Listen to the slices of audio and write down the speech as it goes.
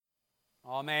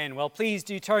Amen. Well, please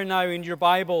do turn now in your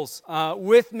Bibles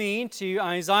with me to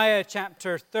Isaiah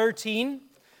chapter 13,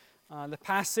 the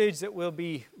passage that we'll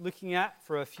be looking at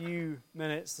for a few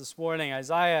minutes this morning.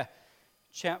 Isaiah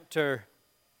chapter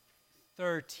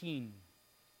 13.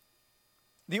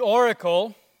 The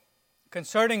oracle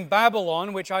concerning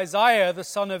Babylon, which Isaiah the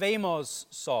son of Amos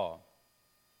saw.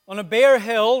 On a bare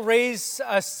hill, raise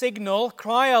a signal,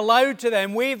 cry aloud to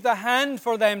them, wave the hand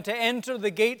for them to enter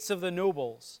the gates of the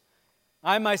nobles.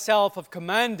 I myself have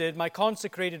commanded my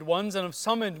consecrated ones and have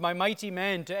summoned my mighty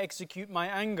men to execute my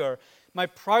anger, my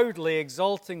proudly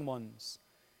exulting ones.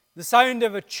 The sound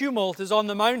of a tumult is on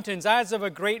the mountains as of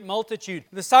a great multitude.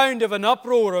 The sound of an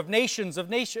uproar of nations,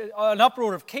 an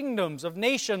uproar of kingdoms, of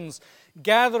nations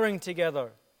gathering together.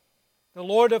 The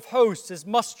Lord of hosts is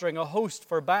mustering a host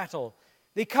for battle.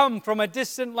 They come from a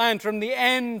distant land, from the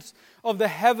ends of the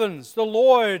heavens. The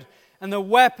Lord and the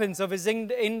weapons of his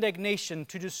indignation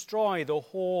to destroy the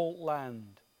whole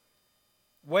land.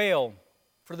 Wail,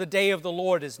 for the day of the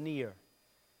Lord is near.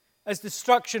 As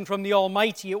destruction from the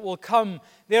Almighty it will come,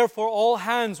 therefore all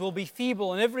hands will be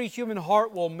feeble and every human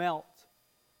heart will melt.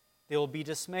 They will be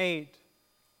dismayed.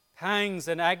 Pangs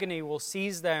and agony will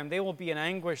seize them. They will be in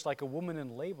anguish like a woman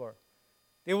in labor.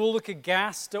 They will look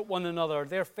aghast at one another.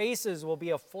 Their faces will be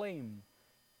aflame.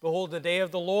 Behold, the day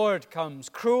of the Lord comes,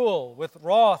 cruel, with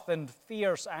wrath and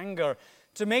fierce anger,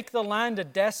 to make the land a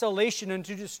desolation and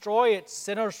to destroy its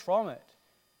sinners from it.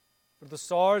 For the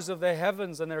stars of the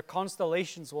heavens and their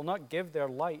constellations will not give their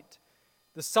light.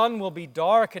 The sun will be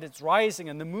dark at its rising,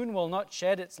 and the moon will not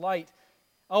shed its light.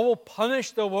 I will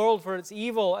punish the world for its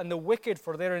evil and the wicked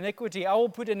for their iniquity. I will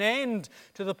put an end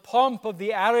to the pomp of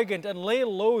the arrogant and lay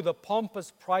low the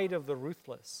pompous pride of the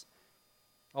ruthless.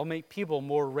 I'll make people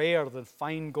more rare than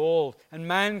fine gold, and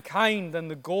mankind than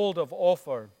the gold of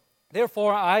Ophir.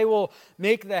 Therefore I will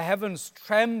make the heavens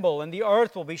tremble, and the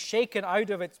earth will be shaken out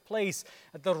of its place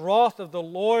at the wrath of the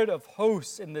Lord of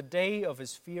hosts in the day of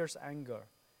his fierce anger.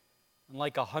 And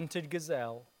like a hunted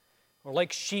gazelle, or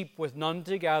like sheep with none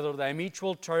to gather them, each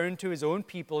will turn to his own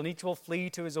people, and each will flee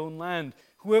to his own land.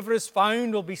 Whoever is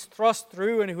found will be thrust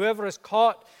through, and whoever is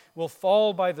caught will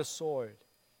fall by the sword.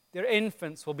 Their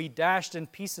infants will be dashed in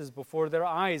pieces before their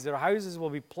eyes. Their houses will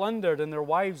be plundered and their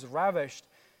wives ravished.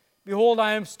 Behold,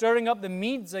 I am stirring up the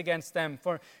Medes against them,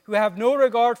 who have no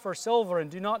regard for silver and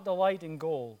do not delight in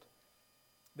gold.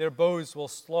 Their bows will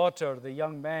slaughter the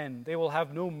young men. They will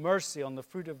have no mercy on the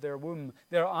fruit of their womb.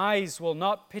 Their eyes will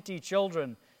not pity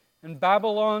children. And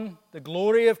Babylon, the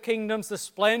glory of kingdoms, the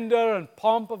splendor and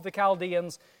pomp of the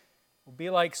Chaldeans, will be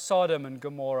like Sodom and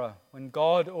Gomorrah when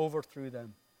God overthrew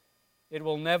them. It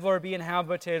will never be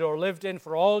inhabited or lived in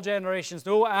for all generations.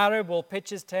 No Arab will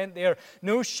pitch his tent there.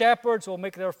 No shepherds will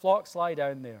make their flocks lie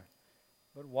down there.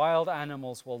 But wild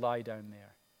animals will lie down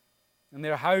there. And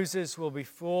their houses will be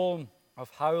full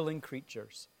of howling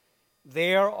creatures.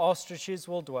 There ostriches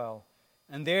will dwell,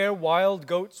 and there wild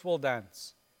goats will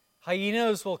dance.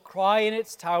 Hyenas will cry in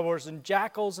its towers, and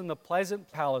jackals in the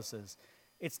pleasant palaces.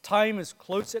 Its time is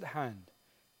close at hand,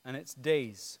 and its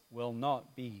days will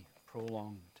not be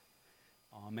prolonged.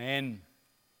 Amen.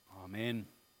 Amen.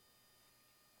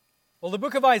 Well, the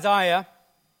book of Isaiah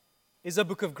is a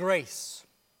book of grace.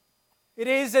 It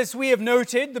is, as we have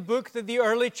noted, the book that the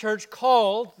early church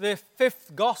called the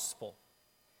fifth gospel,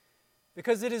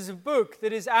 because it is a book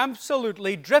that is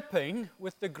absolutely dripping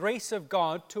with the grace of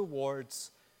God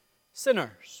towards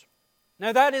sinners.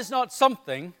 Now, that is not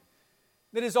something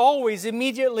that is always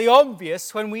immediately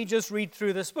obvious when we just read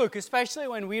through this book, especially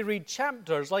when we read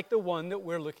chapters like the one that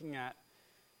we're looking at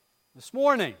this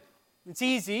morning. It's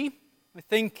easy, I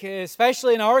think,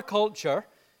 especially in our culture,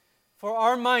 for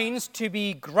our minds to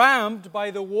be grabbed by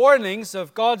the warnings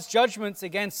of God's judgments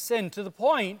against sin to the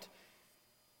point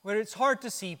where it's hard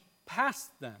to see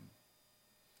past them.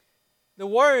 The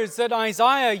words that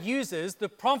Isaiah uses, the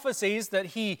prophecies that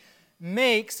he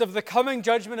makes of the coming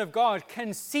judgment of God,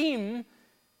 can seem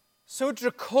so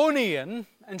draconian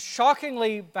and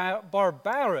shockingly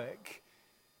barbaric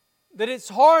that it's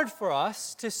hard for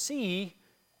us to see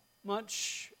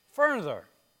much further.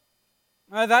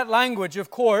 Now, that language,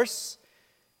 of course,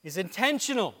 is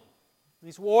intentional.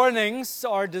 These warnings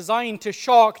are designed to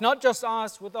shock not just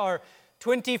us with our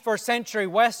 21st century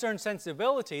Western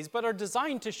sensibilities, but are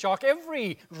designed to shock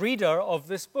every reader of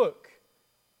this book.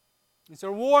 These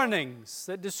are warnings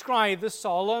that describe the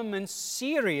solemn and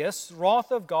serious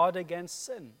wrath of God against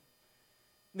sin.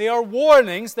 They are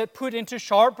warnings that put into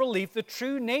sharp relief the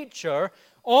true nature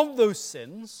of those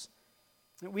sins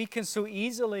that we can so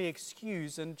easily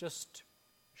excuse and just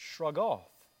shrug off.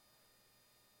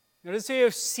 Now, as we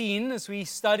have seen as we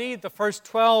studied the first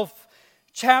 12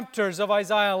 chapters of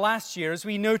Isaiah last year, as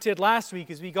we noted last week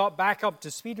as we got back up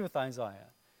to speed with Isaiah.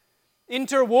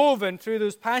 Interwoven through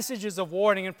those passages of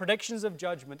warning and predictions of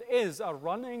judgment is a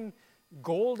running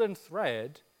golden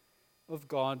thread of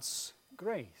God's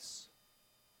grace.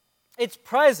 It's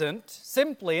present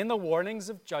simply in the warnings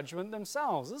of judgment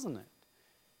themselves, isn't it?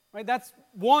 Right? That's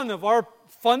one of our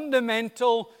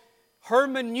fundamental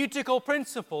hermeneutical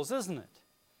principles, isn't it?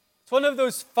 It's one of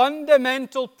those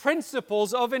fundamental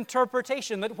principles of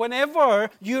interpretation that whenever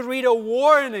you read a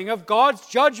warning of God's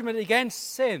judgment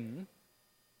against sin,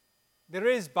 there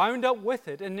is bound up with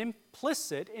it an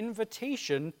implicit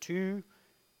invitation to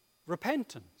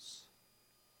repentance.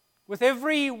 With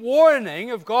every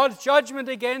warning of God's judgment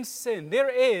against sin, there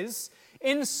is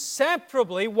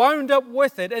inseparably wound up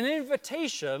with it an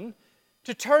invitation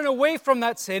to turn away from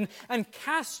that sin and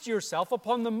cast yourself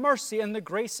upon the mercy and the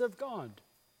grace of God.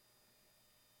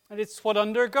 And it's what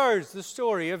undergirds the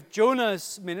story of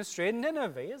Jonah's ministry in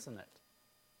Nineveh, isn't it?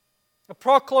 A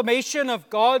proclamation of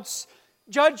God's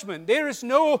judgment. There is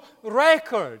no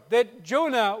record that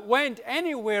Jonah went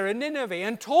anywhere in Nineveh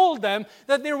and told them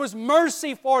that there was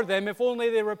mercy for them if only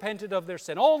they repented of their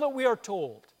sin. All that we are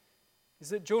told is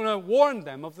that Jonah warned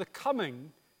them of the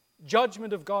coming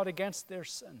judgment of God against their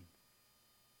sin.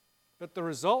 But the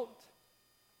result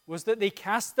was that they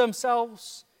cast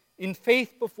themselves in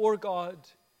faith before God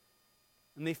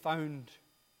and they found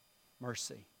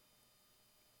mercy.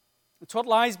 It's what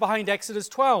lies behind Exodus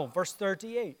 12, verse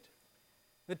 38.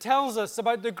 That tells us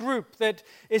about the group that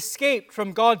escaped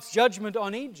from God's judgment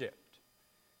on Egypt.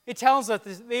 It tells us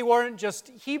that they weren't just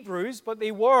Hebrews, but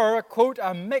they were, quote,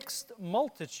 a mixed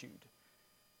multitude.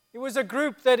 It was a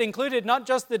group that included not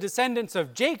just the descendants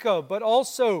of Jacob, but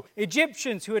also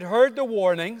Egyptians who had heard the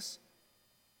warnings,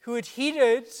 who had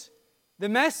heeded the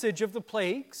message of the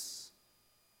plagues,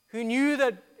 who knew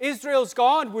that Israel's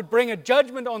God would bring a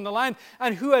judgment on the land,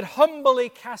 and who had humbly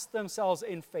cast themselves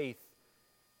in faith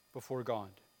before God.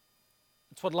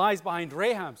 It's what lies behind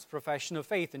Rahab's profession of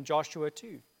faith in Joshua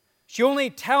 2. She only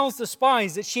tells the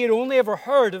spies that she had only ever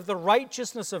heard of the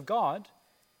righteousness of God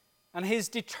and his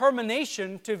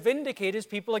determination to vindicate his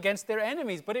people against their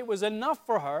enemies. But it was enough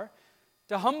for her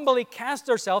to humbly cast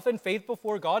herself in faith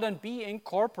before God and be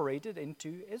incorporated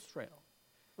into Israel.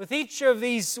 With each of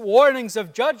these warnings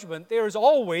of judgment, there is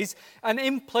always an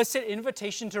implicit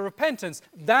invitation to repentance.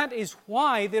 That is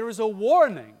why there is a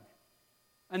warning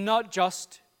and not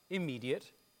just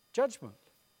immediate judgment.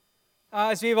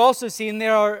 As we've also seen,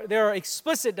 there are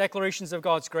explicit declarations of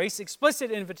God's grace, explicit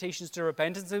invitations to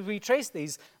repentance. As we trace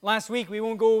these last week, we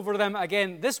won't go over them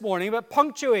again this morning, but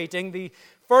punctuating the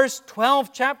first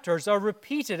 12 chapters are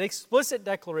repeated explicit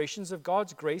declarations of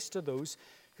God's grace to those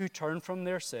who turn from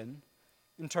their sin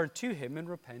and turn to Him in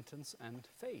repentance and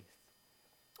faith.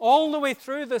 All the way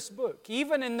through this book,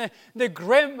 even in the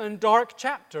grim and dark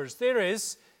chapters, there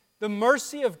is the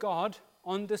mercy of God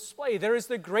on display. There is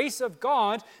the grace of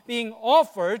God being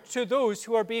offered to those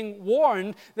who are being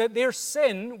warned that their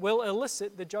sin will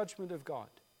elicit the judgment of God.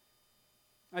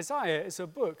 Isaiah is a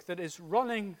book that is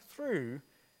running through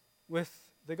with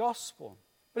the gospel.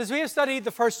 But as we have studied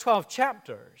the first 12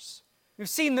 chapters, we've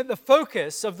seen that the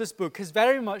focus of this book has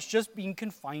very much just been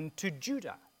confined to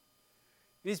Judah.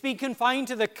 It has been confined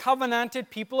to the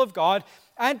covenanted people of God,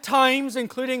 at times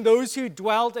including those who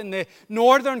dwelt in the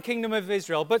northern kingdom of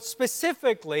Israel. But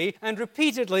specifically and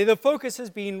repeatedly, the focus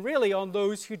has been really on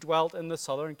those who dwelt in the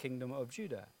southern kingdom of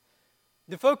Judah.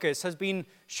 The focus has been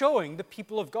showing the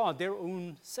people of God their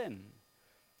own sin.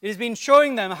 It has been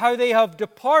showing them how they have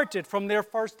departed from their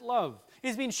first love.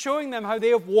 He's been showing them how they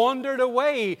have wandered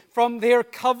away from their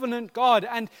covenant God.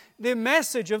 And the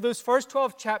message of those first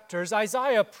 12 chapters,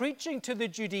 Isaiah preaching to the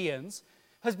Judeans,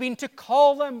 has been to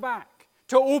call them back,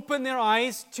 to open their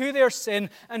eyes to their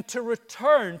sin, and to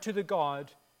return to the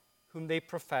God whom they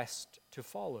professed to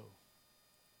follow.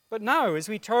 But now, as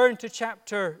we turn to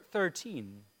chapter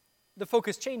 13, the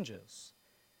focus changes.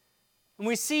 And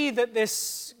we see that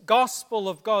this gospel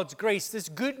of God's grace, this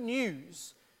good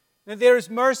news, that there is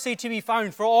mercy to be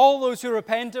found for all those who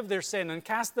repent of their sin and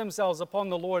cast themselves upon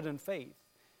the Lord in faith.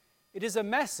 It is a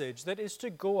message that is to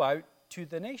go out to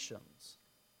the nations.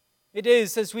 It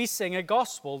is, as we sing, a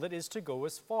gospel that is to go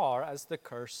as far as the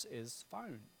curse is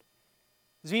found.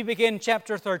 As we begin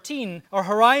chapter 13, our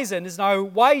horizon is now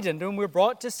widened and we're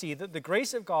brought to see that the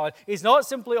grace of God is not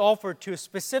simply offered to a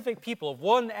specific people of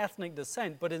one ethnic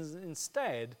descent, but is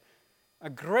instead a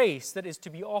grace that is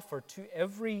to be offered to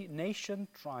every nation,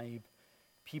 tribe,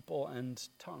 people, and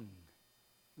tongue.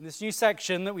 In this new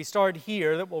section that we start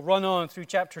here, that will run on through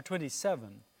chapter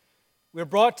 27, we're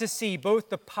brought to see both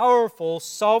the powerful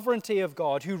sovereignty of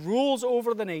God who rules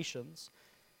over the nations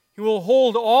who will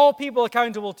hold all people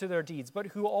accountable to their deeds, but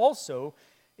who also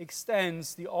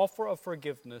extends the offer of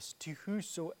forgiveness to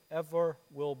whosoever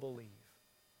will believe.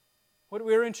 What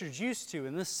we're introduced to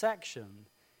in this section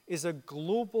is a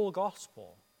global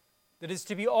gospel that is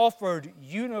to be offered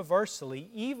universally,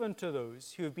 even to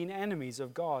those who have been enemies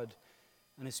of God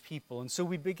and His people. And so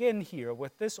we begin here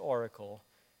with this oracle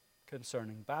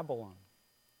concerning Babylon.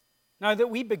 Now, that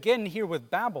we begin here with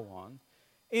Babylon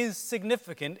is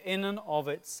significant in and of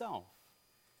itself.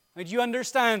 Now, do you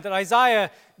understand that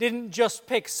Isaiah didn't just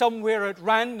pick somewhere at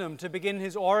random to begin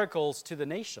his oracles to the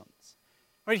nations?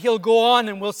 Right? He'll go on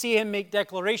and we'll see him make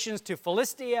declarations to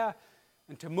Philistia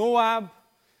and to Moab,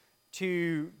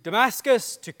 to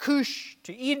Damascus, to Cush,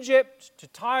 to Egypt, to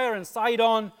Tyre and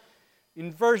Sidon.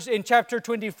 In chapter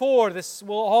 24, this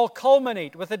will all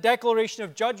culminate with a declaration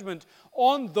of judgment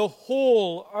on the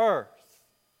whole earth.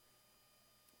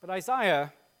 But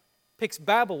Isaiah picks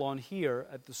Babylon here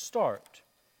at the start.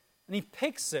 And he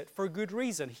picks it for good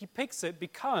reason. He picks it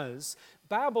because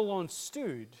Babylon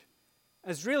stood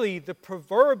as really the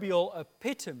proverbial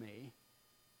epitome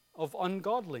of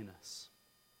ungodliness.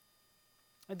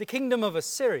 And the kingdom of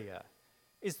Assyria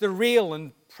is the real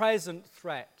and present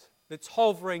threat that's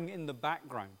hovering in the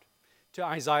background to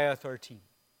Isaiah 13.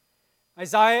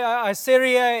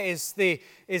 Assyria is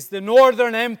the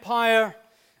northern empire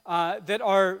that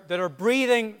are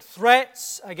breathing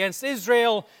threats against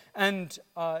Israel and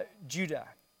Judah.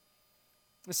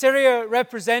 Assyria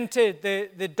represented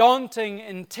the daunting,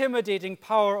 intimidating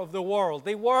power of the world.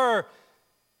 They were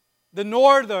the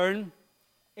northern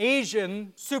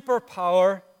Asian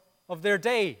superpower of their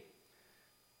day.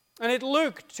 And it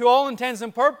looked, to all intents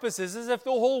and purposes, as if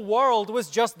the whole world was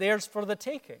just theirs for the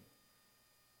taking.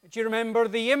 Do you remember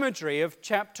the imagery of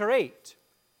chapter 8?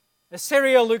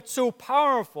 Assyria looked so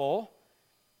powerful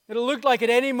that it looked like at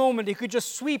any moment it could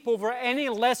just sweep over any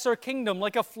lesser kingdom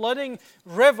like a flooding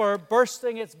river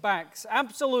bursting its banks.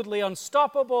 Absolutely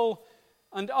unstoppable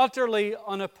and utterly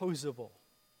unopposable.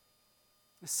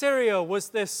 Assyria was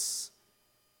this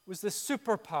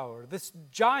superpower, this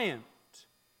giant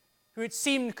who it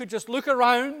seemed could just look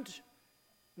around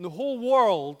and the whole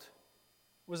world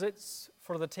was its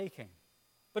for the taking.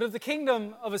 But of the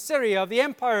kingdom of Assyria, of the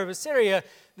empire of Assyria,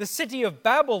 the city of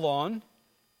Babylon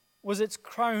was its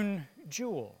crown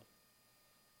jewel.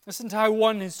 Listen to how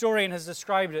one historian has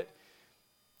described it.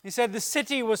 He said, the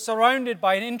city was surrounded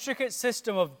by an intricate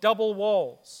system of double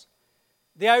walls.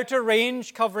 The outer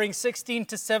range, covering 16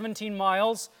 to 17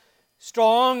 miles,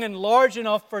 strong and large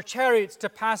enough for chariots to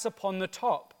pass upon the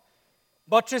top,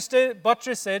 buttressed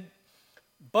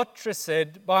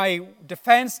by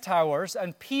defense towers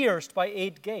and pierced by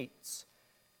 8 gates.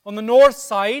 On the north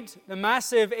side, the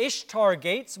massive Ishtar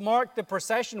gates marked the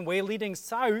procession way leading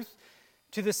south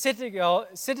to the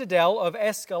citadel of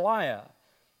Escaliah.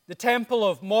 The temple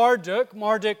of Marduk.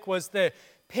 Marduk was the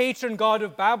patron god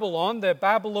of Babylon, the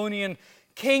Babylonian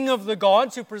king of the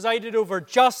gods who presided over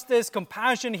justice,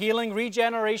 compassion, healing,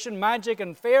 regeneration, magic,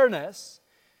 and fairness.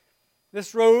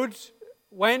 This road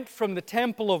went from the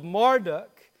temple of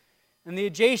Marduk and the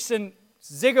adjacent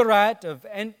ziggurat of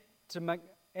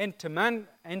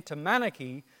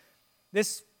Entomanaki.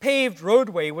 This paved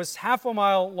roadway was half a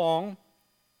mile long,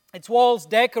 its walls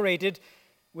decorated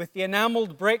with the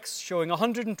enameled bricks showing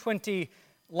 120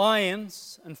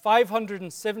 lions and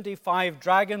 575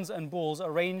 dragons and bulls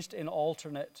arranged in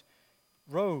alternate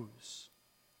rows.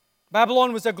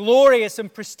 Babylon was a glorious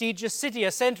and prestigious city,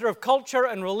 a center of culture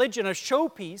and religion, a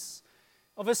showpiece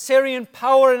of Assyrian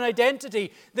power and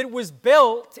identity that was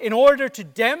built in order to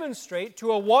demonstrate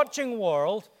to a watching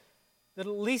world that,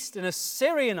 at least in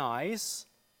Assyrian eyes,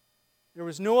 there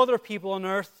was no other people on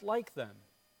earth like them.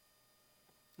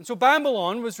 And so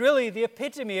Babylon was really the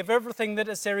epitome of everything that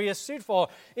Assyria stood for.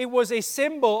 It was a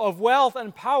symbol of wealth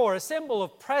and power, a symbol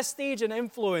of prestige and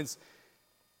influence,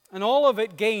 and all of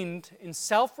it gained in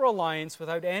self-reliance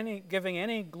without giving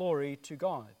any glory to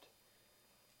God.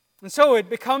 And so it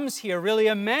becomes here really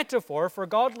a metaphor for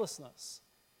godlessness,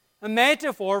 a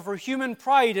metaphor for human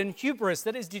pride and hubris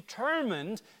that is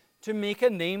determined to make a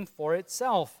name for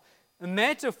itself, a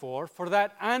metaphor for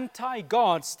that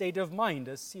anti-God state of mind,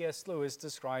 as C.S. Lewis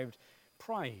described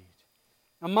pride.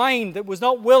 A mind that was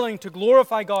not willing to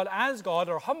glorify God as God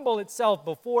or humble itself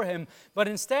before Him, but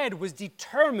instead was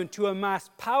determined to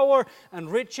amass power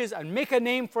and riches and make a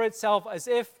name for itself as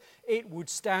if it would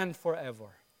stand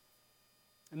forever.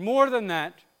 And more than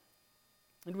that,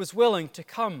 it was willing to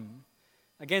come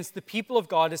against the people of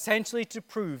God, essentially to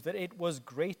prove that it was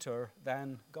greater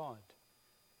than God.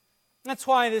 That's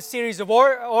why this series of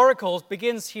oracles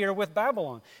begins here with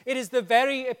Babylon. It is the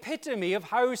very epitome of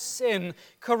how sin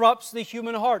corrupts the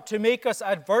human heart to make us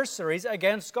adversaries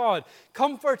against God,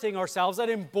 comforting ourselves and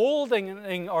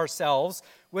emboldening ourselves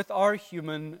with our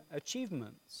human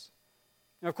achievements.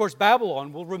 Now, of course,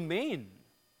 Babylon will remain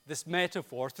this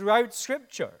metaphor throughout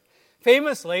Scripture.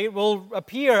 Famously, it will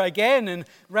appear again in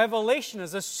Revelation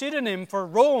as a pseudonym for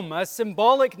Rome, a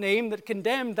symbolic name that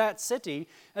condemned that city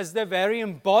as the very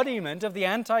embodiment of the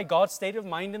anti-God state of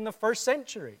mind in the first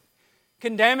century.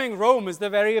 Condemning Rome as the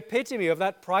very epitome of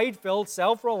that pride-filled,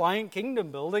 self-reliant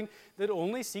kingdom building that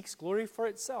only seeks glory for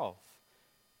itself.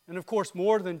 And of course,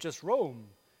 more than just Rome,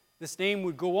 this name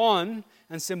would go on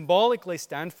and symbolically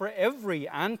stand for every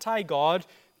anti-God,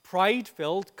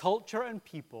 pride-filled culture and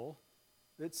people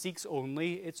that seeks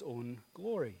only its own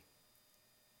glory.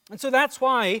 And so that's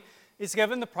why it's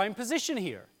given the prime position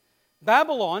here.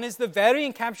 Babylon is the very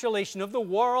encapsulation of the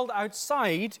world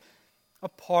outside,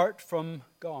 apart from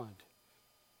God.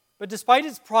 But despite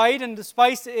its pride and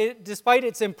despite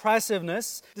its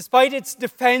impressiveness, despite its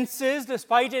defenses,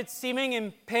 despite its seeming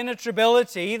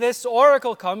impenetrability, this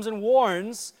oracle comes and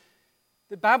warns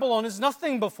that Babylon is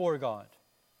nothing before God,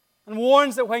 and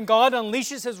warns that when God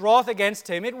unleashes his wrath against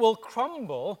him, it will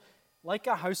crumble like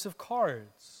a house of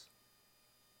cards.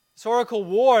 This oracle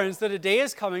warns that a day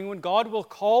is coming when God will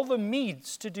call the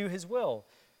Medes to do his will.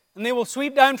 And they will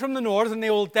sweep down from the north and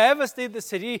they will devastate the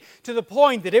city to the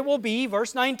point that it will be,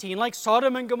 verse 19, like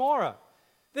Sodom and Gomorrah.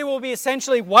 They will be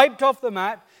essentially wiped off the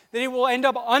map, that it will end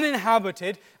up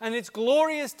uninhabited, and its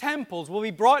glorious temples will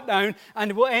be brought down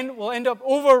and will end up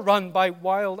overrun by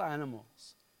wild animals.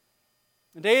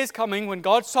 The day is coming when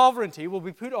God's sovereignty will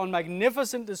be put on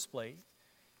magnificent display,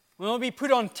 when it will be put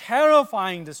on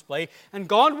terrifying display, and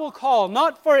God will call,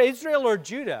 not for Israel or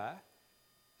Judah,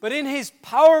 but in his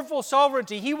powerful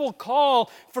sovereignty, he will call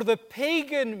for the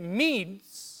pagan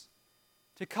Medes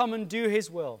to come and do his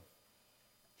will.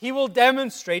 He will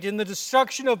demonstrate in the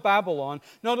destruction of Babylon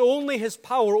not only his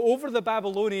power over the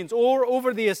Babylonians or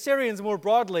over the Assyrians more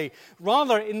broadly,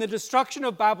 rather in the destruction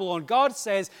of Babylon, God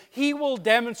says he will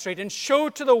demonstrate and show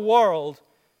to the world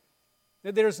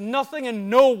that there is nothing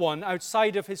and no one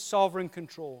outside of his sovereign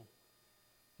control.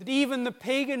 That even the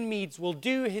pagan Medes will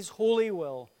do his holy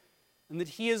will, and that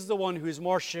he is the one who is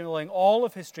marshalling all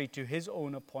of history to his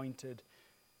own appointed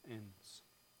ends.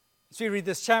 As we read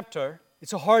this chapter,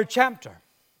 it's a hard chapter.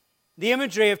 The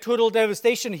imagery of total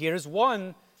devastation here is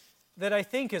one that I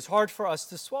think is hard for us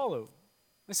to swallow.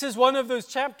 This is one of those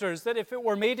chapters that if it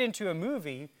were made into a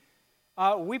movie,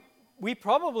 we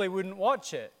probably wouldn't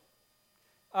watch it.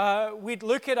 We'd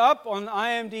look it up on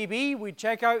IMDb, we'd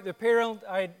check out the parent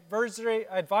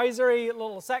advisory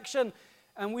little section,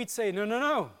 and we'd say,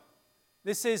 no.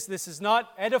 This is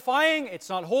not edifying, it's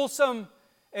not wholesome,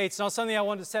 it's not something I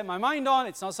want to set my mind on,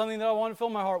 it's not something that I want to fill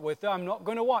my heart with. I'm not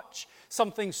going to watch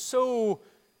something so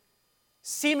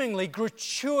seemingly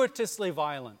gratuitously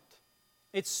violent.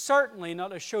 It's certainly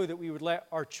not a show that we would let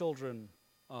our children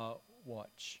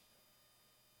watch.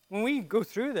 When we go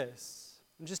through this,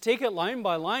 and just take it line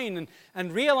by line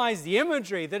and realize the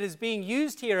imagery that is being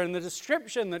used here and the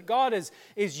description that God is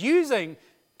using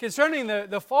concerning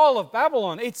the fall of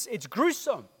Babylon, it's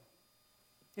gruesome.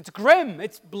 It's grim,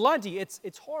 it's bloody,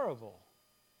 it's horrible.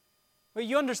 But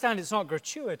you understand it's not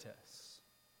gratuitous.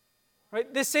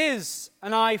 Right? This is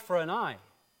an eye for an eye.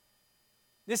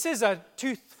 This is a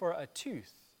tooth for a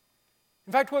tooth.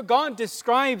 In fact, what God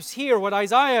describes here, what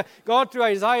God through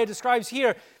Isaiah describes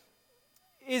here,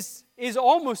 is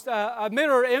almost a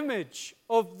mirror image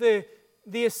of the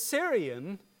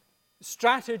Assyrian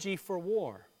strategy for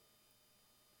war.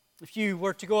 If you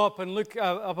were to go up and look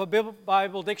up a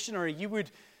Bible dictionary, you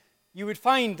would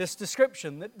find this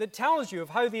description that tells you of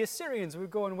how the Assyrians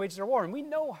would go and wage their war. And we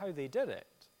know how they did it.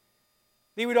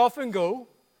 They would often go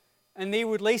and they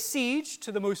would lay siege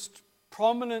to the most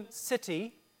prominent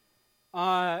city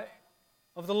of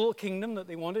the little kingdom that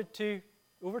they wanted to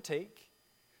overtake.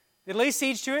 They'd lay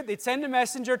siege to it. They'd send a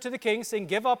messenger to the king saying,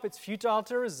 "Give up, it's futile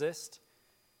to resist."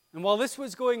 And while this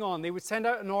was going on, they would send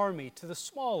out an army to the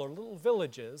smaller little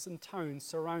villages and towns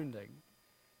surrounding.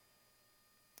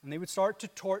 And they would start to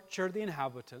torture the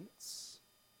inhabitants.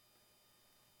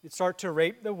 They'd start to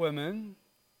rape the women.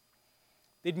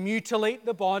 They'd mutilate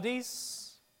the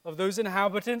bodies of those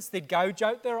inhabitants. They'd gouge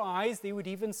out their eyes. They would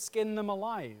even skin them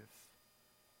alive.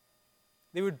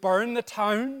 They would burn the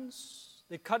towns.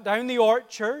 They'd cut down the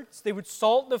orchards. They would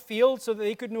salt the fields so that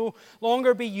they could no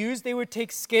longer be used. They would take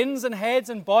skins and heads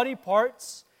and body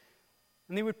parts,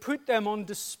 and they would put them on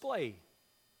display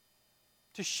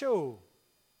to show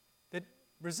that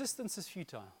resistance is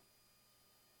futile.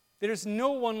 There is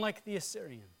no one like the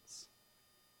Assyrians.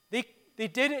 They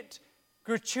did it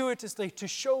gratuitously to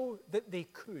show that they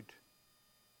could.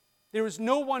 There was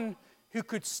no one who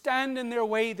could stand in their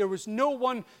way. There was no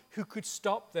one who could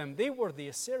stop them. They were the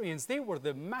Assyrians. They were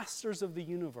the masters of the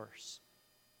universe.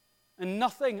 And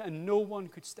nothing and no one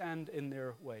could stand in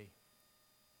their way.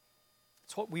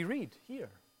 It's what we read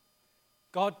here.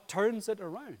 God turns it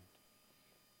around.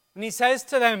 And he says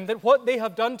to them that what they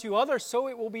have done to others, so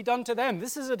it will be done to them.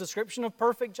 This is a description of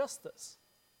perfect justice.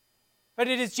 But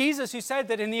it is Jesus who said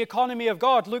that in the economy of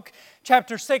God, Luke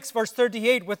chapter 6, verse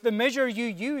 38, with the measure you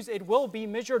use, it will be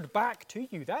measured back to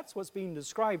you. That's what's being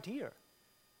described here.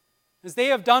 As they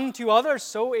have done to others,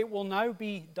 so it will now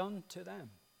be done to them.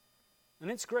 And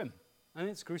it's grim, and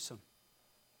it's gruesome.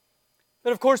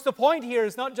 But of course, the point here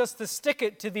is not just to stick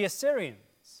it to the Assyrians.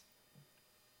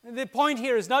 The point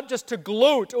here is not just to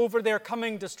gloat over their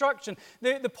coming destruction.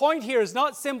 The point here is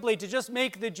not simply to just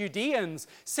make the Judeans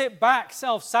sit back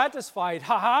self-satisfied.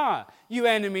 Ha ha, you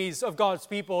enemies of God's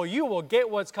people, you will get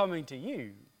what's coming to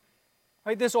you.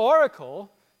 Right? This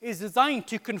oracle is designed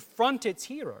to confront its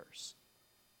hearers.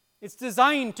 It's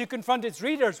designed to confront its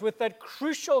readers with that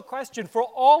crucial question for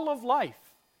all of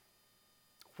life.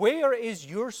 Where is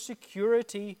your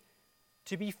security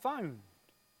to be found?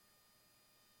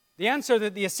 The answer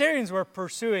that the Assyrians were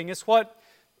pursuing is what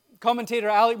commentator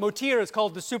Alec Motyer has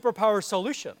called the superpower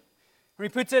solution. When he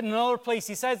puts it in another place,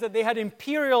 he says that they had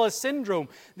imperialist syndrome,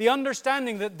 the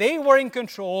understanding that they were in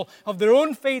control of their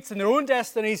own fates and their own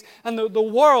destinies, and the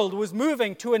world was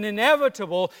moving to an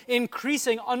inevitable,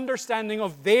 increasing understanding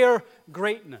of their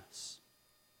greatness.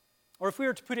 Or if we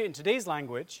were to put it in today's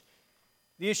language,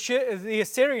 the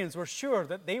Assyrians were sure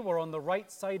that they were on the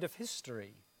right side of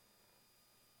history.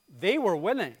 They were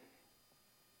winning.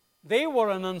 They were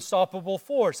an unstoppable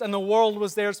force, and the world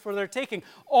was theirs for their taking.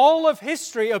 All of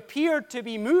history appeared to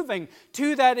be moving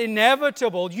to that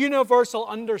inevitable, universal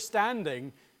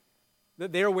understanding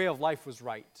that their way of life was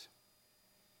right.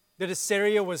 That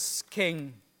Assyria was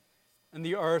king, and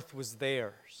the earth was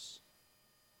theirs.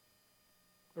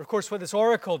 Of course, what this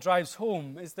oracle drives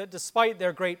home is that despite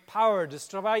their great power,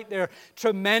 despite their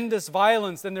tremendous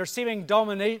violence and their seeming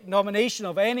domination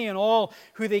of any and all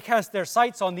who they cast their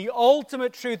sights on, the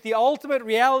ultimate truth, the ultimate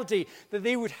reality that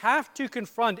they would have to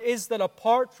confront is that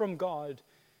apart from God,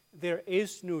 there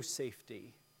is no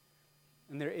safety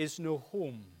and there is no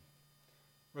home,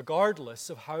 regardless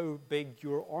of how big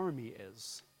your army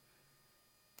is.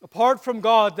 Apart from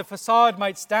God, the facade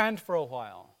might stand for a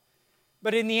while.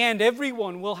 But in the end,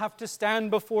 everyone will have to stand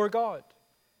before God.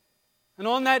 And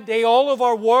on that day, all of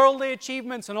our worldly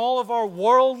achievements and all of our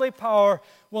worldly power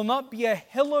will not be a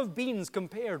hill of beans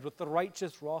compared with the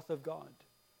righteous wrath of God.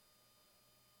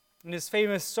 In his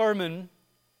famous sermon,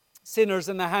 Sinners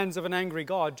in the Hands of an Angry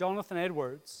God, Jonathan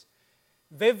Edwards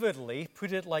vividly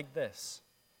put it like this.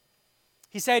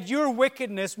 He said, "Your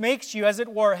wickedness makes you, as it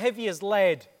were, heavy as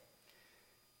lead,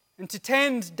 and to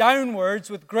tend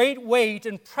downwards with great weight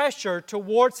and pressure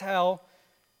towards hell.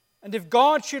 And if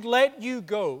God should let you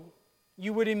go,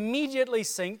 you would immediately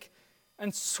sink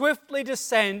and swiftly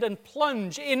descend and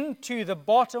plunge into the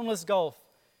bottomless gulf.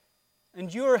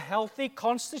 And your healthy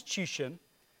constitution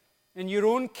and your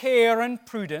own care and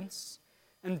prudence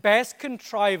and best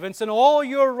contrivance and all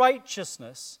your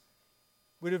righteousness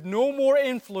would have no more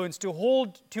influence to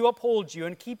uphold you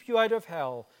and keep you out of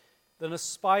hell than a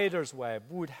spider's web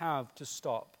would have to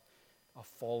stop a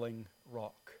falling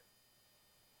rock."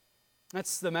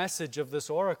 That's the message of this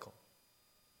oracle.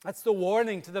 That's the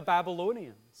warning to the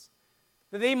Babylonians.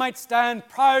 That they might stand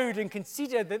proud and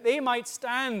conceited, that they might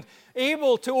stand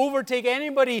able to overtake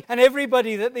anybody and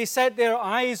everybody that they set their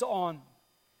eyes on.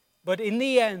 But in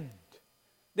the end,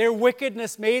 their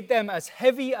wickedness made them as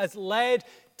heavy as lead,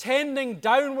 tending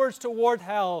downwards toward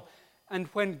hell. And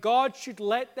when God should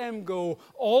let them go,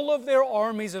 all of their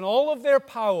armies and all of their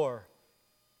power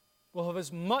will have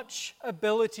as much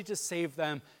ability to save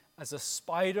them as a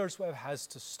spider's web has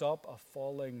to stop a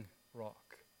falling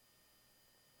rock.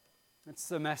 It's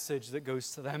the message that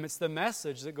goes to them. It's the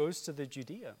message that goes to the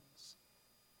Judeans.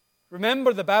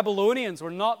 Remember, the Babylonians were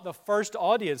not the first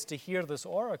audience to hear this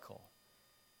oracle.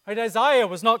 Right? Isaiah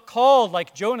was not called,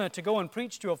 like Jonah, to go and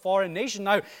preach to a foreign nation.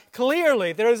 Now,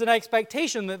 clearly, there is an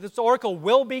expectation that this oracle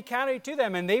will be carried to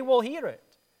them and they will hear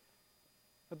it.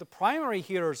 But the primary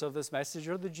hearers of this message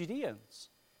are the Judeans.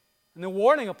 And the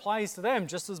warning applies to them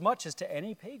just as much as to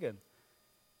any pagan.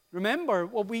 Remember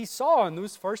what we saw in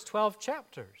those first 12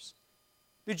 chapters.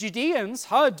 The Judeans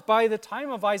had, by the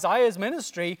time of Isaiah's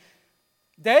ministry,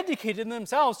 dedicated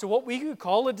themselves to what we could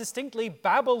call a distinctly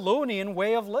Babylonian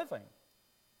way of living.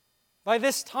 By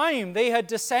this time, they had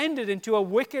descended into a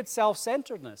wicked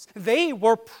self-centeredness. They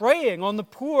were preying on the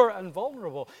poor and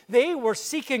vulnerable. They were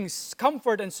seeking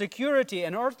comfort and security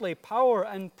in earthly power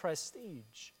and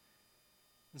prestige.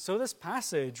 And so this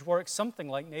passage works something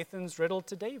like Nathan's riddle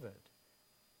to David.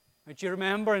 Do you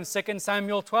remember in 2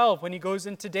 Samuel 12 when he goes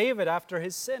into David after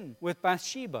his sin with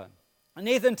Bathsheba? And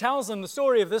Nathan tells him the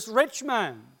story of this rich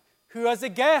man who has a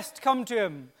guest come to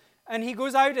him. And he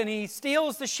goes out and he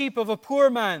steals the sheep of a poor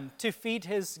man to feed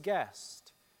his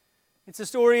guest. It's a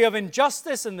story of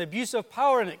injustice and the abuse of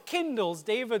power, and it kindles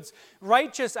David's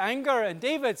righteous anger. And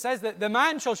David says that the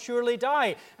man shall surely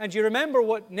die. And do you remember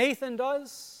what Nathan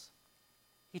does?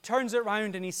 He turns it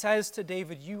around and he says to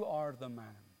David, "You are the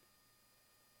man."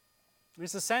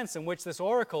 There's a sense in which this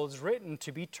oracle is written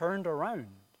to be turned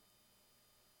around.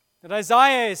 That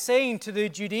Isaiah is saying to the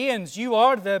Judeans, "You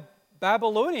are the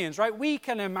Babylonians," right? We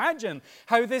can imagine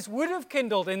how this would have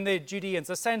kindled in the Judeans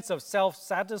a sense of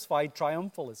self-satisfied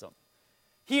triumphalism.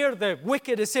 Here, the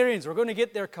wicked Assyrians were going to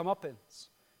get their comeuppance.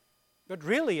 But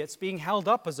really, it's being held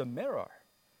up as a mirror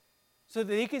so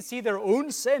that they can see their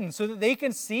own sin, so that they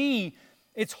can see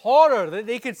its horror, that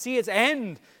they can see its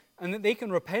end, and that they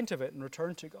can repent of it and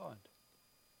return to God.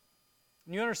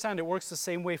 And you understand it works the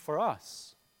same way for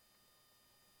us.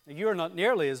 You are not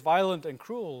nearly as violent and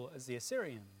cruel as the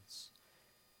Assyrians.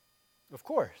 Of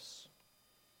course.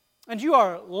 And you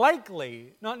are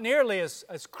likely not nearly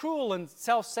as cruel and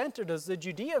self-centered as the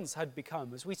Judeans had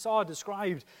become, as we saw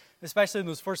described, especially in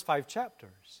those first 5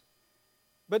 chapters.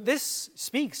 But this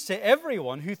speaks to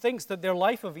everyone who thinks that their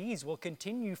life of ease will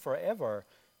continue forever,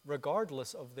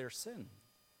 regardless of their sin.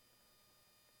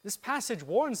 This passage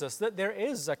warns us that there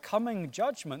is a coming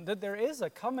judgment, that there is a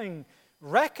coming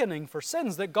reckoning for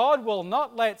sins, that God will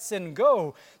not let sin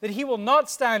go, that He will not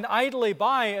stand idly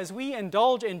by as we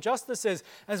indulge injustices,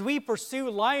 as we pursue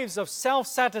lives of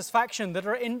self-satisfaction that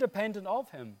are independent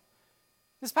of Him.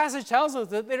 This passage tells us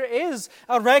that there is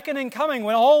a reckoning coming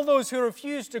when all those who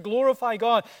refuse to glorify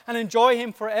God and enjoy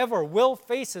Him forever will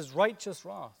face His righteous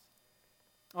wrath.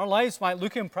 Our lives might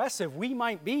look impressive. We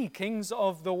might be kings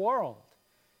of the world.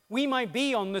 We might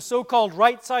be on the so-called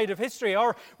right side of history.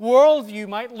 Our worldview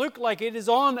might look like it is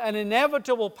on an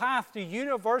inevitable path to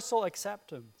universal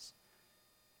acceptance.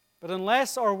 But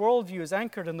unless our worldview is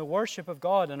anchored in the worship of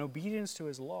God and obedience to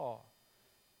His law,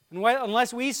 and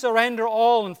unless we surrender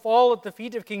all and fall at the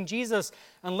feet of King Jesus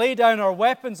and lay down our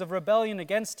weapons of rebellion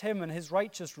against Him and His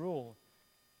righteous rule,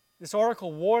 this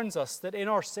oracle warns us that in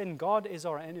our sin, God is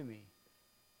our enemy.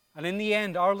 And in the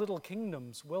end, our little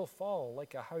kingdoms will fall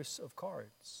like a house of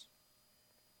cards.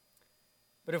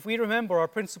 But if we remember our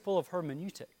principle of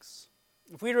hermeneutics,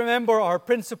 if we remember our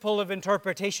principle of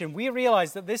interpretation, we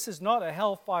realize that this is not a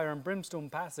hellfire and brimstone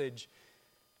passage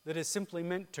that is simply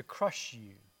meant to crush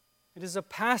you. It is a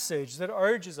passage that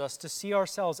urges us to see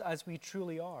ourselves as we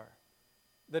truly are,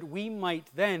 that we might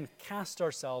then cast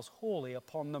ourselves wholly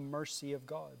upon the mercy of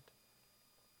God.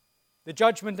 The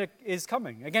judgment is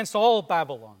coming against all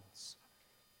Babylons,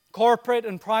 corporate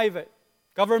and private,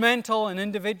 governmental and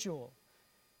individual.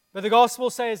 But the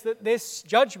gospel says that this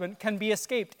judgment can be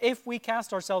escaped if we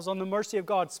cast ourselves on the mercy of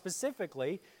God,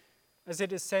 specifically as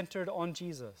it is centered on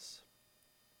Jesus.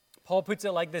 Paul puts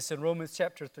it like this in Romans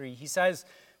chapter 3. He says,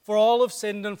 "For all have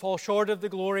sinned and fall short of the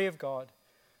glory of God,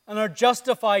 and are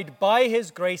justified by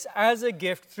His grace as a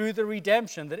gift through the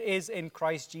redemption that is in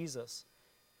Christ Jesus,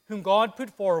 whom God put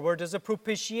forward as a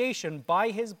propitiation by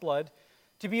His blood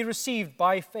to be received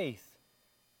by faith.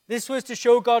 This was to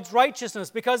show God's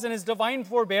righteousness, because in His divine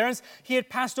forbearance He had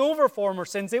passed over former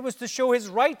sins. It was to show His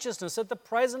righteousness at the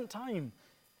present time,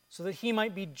 so that He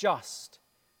might be just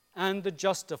and the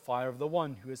justifier of the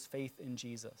one who has faith in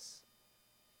Jesus."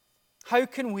 How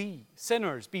can we,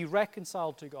 sinners, be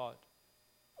reconciled to God?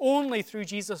 Only through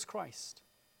Jesus Christ.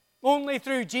 Only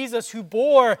through Jesus, who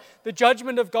bore the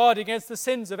judgment of God against the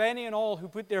sins of any and all who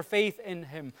put their faith in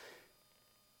Him.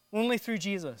 Only through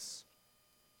Jesus,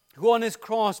 who on His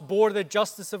cross bore the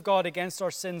justice of God against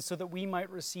our sins so that we might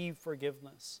receive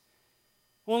forgiveness.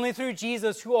 Only through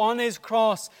Jesus, who on His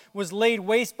cross was laid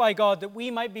waste by God that we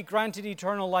might be granted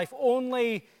eternal life.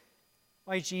 Only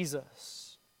by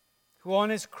Jesus, who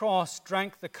on His cross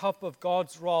drank the cup of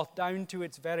God's wrath down to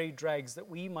its very dregs, that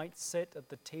we might sit at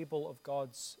the table of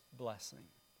God's blessing.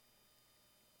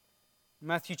 In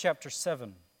Matthew chapter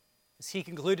 7, as He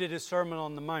concluded His Sermon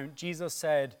on the Mount, Jesus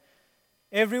said,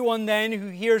 "Everyone then who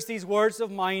hears these words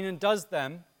of mine and does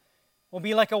them will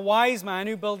be like a wise man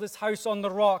who built his house on the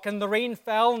rock. And the rain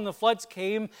fell, and the floods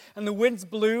came, and the winds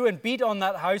blew and beat on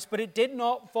that house, but it did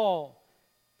not fall,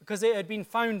 because it had been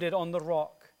founded on the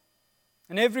rock.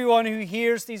 And everyone who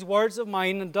hears these words of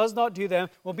mine and does not do them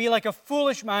will be like a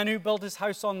foolish man who built his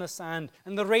house on the sand.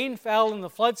 And the rain fell, and the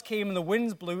floods came, and the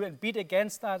winds blew and beat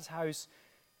against that house,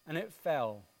 and it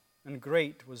fell, and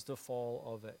great was the fall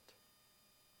of it.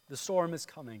 The storm is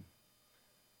coming,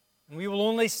 and we will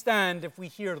only stand if we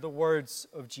hear the words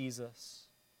of Jesus.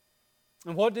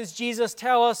 And what does Jesus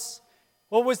tell us?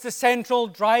 What was the central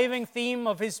driving theme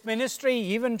of his ministry,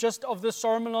 even just of the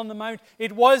Sermon on the Mount?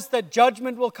 It was that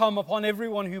judgment will come upon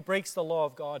everyone who breaks the law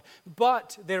of God.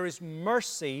 But there is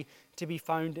mercy to be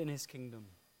found in his kingdom.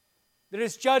 There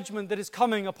is judgment that is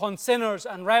coming upon sinners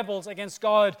and rebels against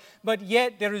God, but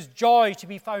yet there is joy to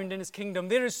be found in his kingdom.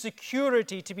 There is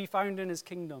security to be found in his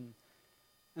kingdom.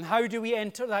 And how do we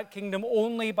enter that kingdom?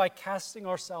 Only by casting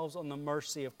ourselves on the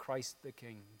mercy of Christ the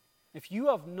King. If you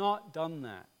have not done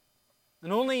that,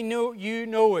 and only you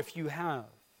know if you have.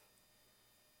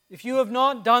 If you have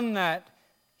not done that,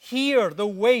 hear the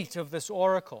weight of this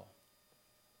oracle.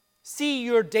 See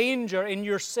your danger in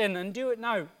your sin and do it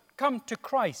now. Come to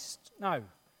Christ now.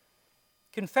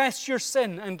 Confess your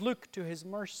sin and look to his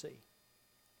mercy.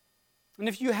 And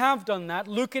if you have done that,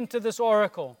 look into this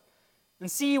oracle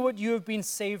and see what you have been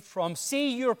saved from.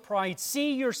 See your pride.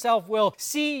 See your self-will.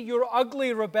 See your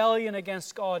ugly rebellion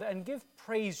against God and give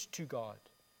praise to God.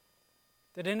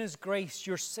 That in his grace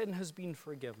your sin has been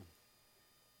forgiven.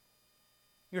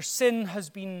 Your sin has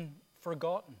been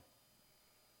forgotten.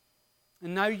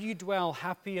 And now you dwell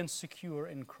happy and secure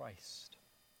in Christ.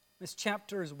 This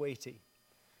chapter is weighty.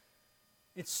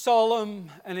 It's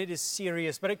solemn and it is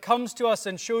serious, but it comes to us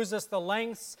and shows us the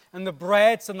lengths and the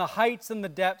breadths and the heights and the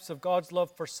depths of God's love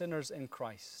for sinners in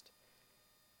Christ.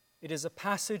 It is a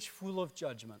passage full of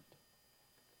judgment,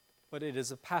 but it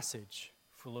is a passage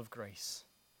full of grace.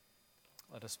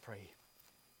 Let us pray.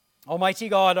 Almighty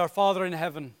God, our Father in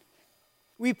heaven,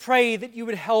 we pray that you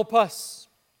would help us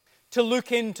to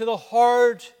look into the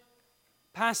hard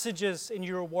passages in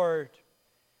your word,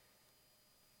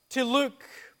 to look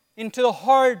into the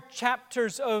hard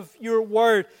chapters of your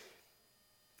word,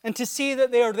 and to see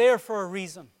that they are there for a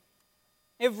reason.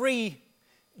 Every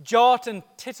jot and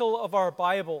tittle of our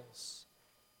Bibles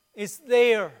is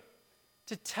there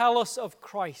to tell us of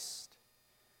Christ.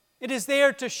 It is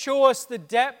there to show us the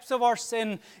depths of our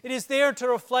sin. It is there to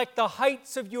reflect the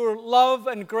heights of your love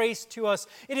and grace to us.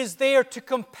 It is there to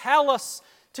compel us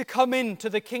to come into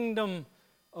the kingdom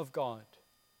of God.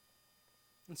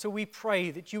 And so we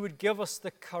pray that you would give us the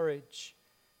courage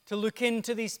to look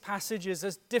into these passages,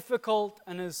 as difficult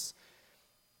and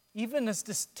even as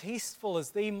distasteful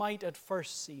as they might at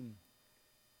first seem.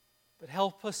 But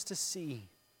help us to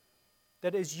see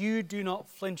that as you do not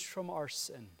flinch from our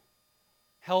sin,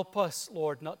 help us,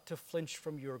 Lord, not to flinch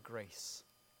from your grace.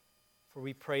 For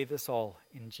we pray this all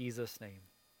in Jesus' name.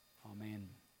 Amen.